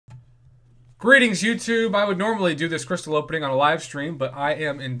Greetings, YouTube. I would normally do this crystal opening on a live stream, but I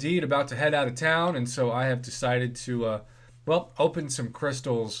am indeed about to head out of town, and so I have decided to, well, open some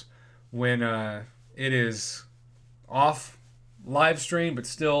crystals when it is off live stream, but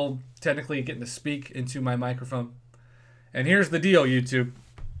still technically getting to speak into my microphone. And here's the deal, YouTube.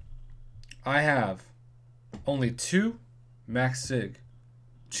 I have only 2 Max Sig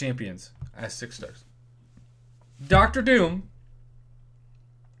champions as 6 stars. Dr. Doom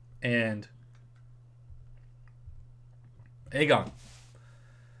and Aegon.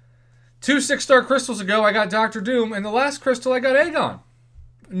 2 6-star crystals ago, I got Dr. Doom, and the last crystal, I got Aegon.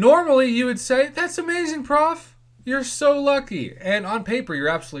 Normally, you would say, that's amazing, Prof. You're so lucky. And on paper, you're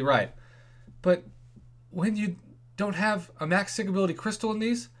absolutely right. But when you don't have a max sig ability crystal in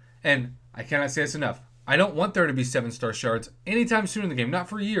these, and I cannot say this enough, I don't want there to be 7-star shards anytime soon in the game, not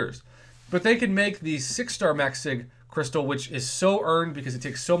for years. But they can make the 6-star max sig crystal, which is so earned because it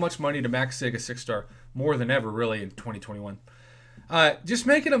takes so much money to max sig a 6-star, more than ever, really, in 2021. Just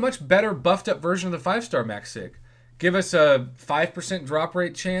make it a much better, buffed up version of the 5-star max sig. Give us a 5% drop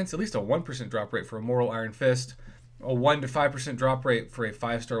rate chance, at least a 1% drop rate for a Moral Iron Fist, a 1 to 5% drop rate for a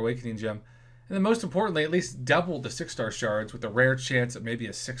 5-star Awakening Gem, and then most importantly, at least double the 6-star shards with a rare chance at maybe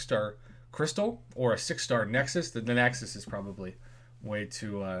a 6-star crystal or a 6-star Nexus. The Nexus is probably way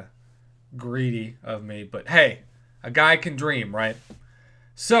too greedy of me, but hey, a guy can dream, right?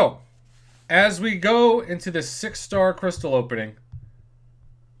 So, as we go into this 6-star crystal opening,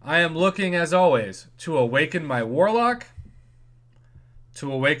 I am looking, as always, to awaken my Warlock,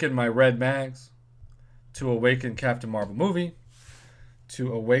 to awaken my Red Mags, to awaken Captain Marvel movie,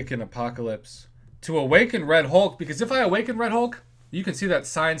 to awaken Apocalypse, to awaken Red Hulk, because if I awaken Red Hulk, you can see that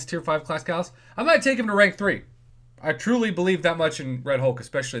Science Tier 5 class Callus, I might take him to rank 3. I truly believe that much in Red Hulk,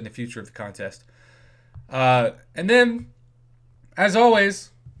 especially in the future of the contest. And then, as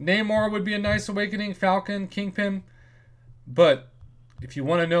always, Namor would be a nice awakening, Falcon, Kingpin, but if you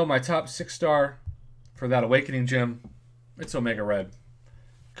want to know my top 6-star for that Awakening Gem, it's Omega Red.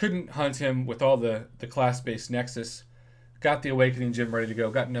 Couldn't hunt him with all the class-based Nexus. Got the Awakening Gem ready to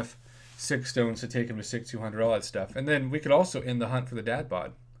go. Got enough Sig Stones to take him to Sig 200, all that stuff. And then we could also end the hunt for the Dad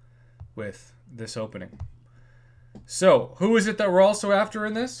Bod with this opening. So, who is it that we're also after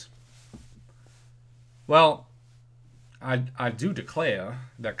in this? Well, I do declare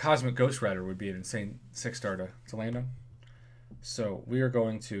that Cosmic Ghost Rider would be an insane 6-star to land on. So we are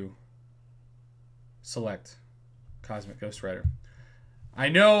going to select Cosmic Ghost Rider. I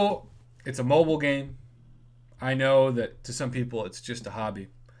know it's a mobile game. I know that to some people it's just a hobby.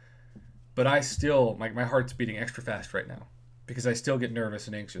 But I still, my heart's beating extra fast right now because I still get nervous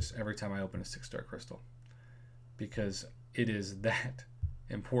and anxious every time I open a 6-star crystal because it is that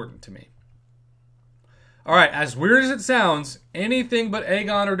important to me. All right, as weird as it sounds, anything but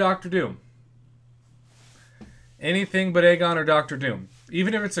Aegon or Dr. Doom. Anything but Aegon or Dr. Doom.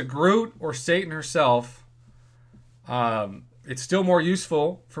 Even if it's a Groot or Satan herself, it's still more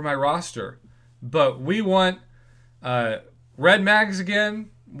useful for my roster. But we want Red Mags again.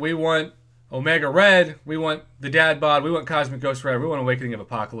 We want Omega Red. We want the Dad Bod. We want Cosmic Ghost Rider. We want Awakening of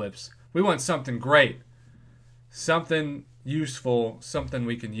Apocalypse. We want something great. Something useful. Something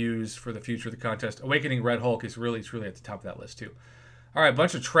we can use for the future of the contest. Awakening Red Hulk is really, truly at the top of that list, too. All right,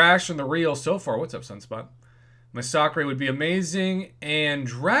 bunch of trash in the reel so far. What's up, Sunspot? Masakre would be amazing, and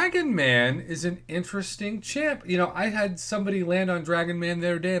Dragon Man is an interesting champ. You know, I had somebody land on Dragon Man the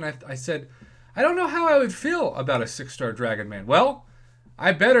other day, and I said, I don't know how I would feel about a 6-star Dragon Man. Well,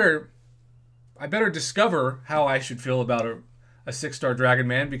 I better discover how I should feel about a 6-star Dragon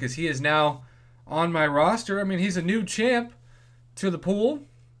Man because he is now on my roster. I mean, he's a new champ to the pool.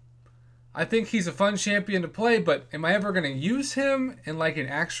 I think he's a fun champion to play, but am I ever going to use him in like an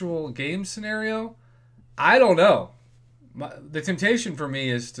actual game scenario? I don't know. The temptation for me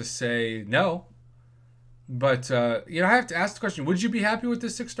is to say no. But, you know, I have to ask the question, would you be happy with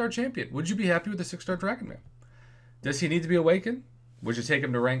this 6-star champion? Would you be happy with the 6-star Dragon Man? Does he need to be awakened? Would you take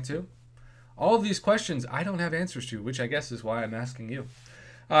him to rank 2? All of these questions I don't have answers to, which I guess is why I'm asking you.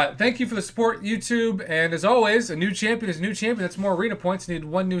 Thank you for the support, YouTube. And as always, a new champion is a new champion. That's more arena points. I need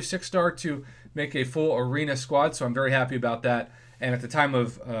 1 new 6-star to make a full arena squad, so I'm very happy about that. And at the time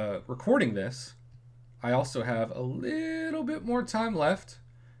of recording this, I also have a little bit more time left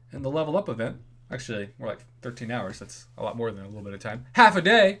in the level up event. Actually, more like 13 hours. That's a lot more than a little bit of time. Half a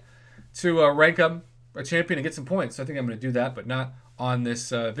day to rank up a champion and get some points. So I think I'm going to do that, but not on this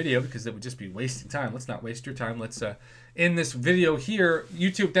video because it would just be wasting time. Let's not waste your time. Let's end this video here.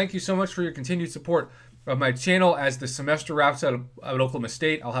 YouTube, thank you so much for your continued support. of my channel as the semester wraps out at Oklahoma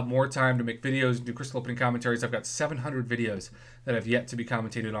State. I'll have more time to make videos and do crystal opening commentaries. I've got 700 videos that have yet to be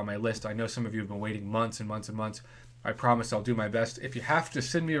commentated on my list. I know some of you have been waiting months and months and months. I promise I'll do my best. If you have to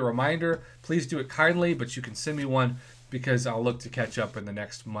send me a reminder, please do it kindly, but you can send me one because I'll look to catch up in the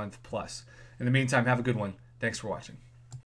next month plus. In the meantime, have a good one. Thanks for watching.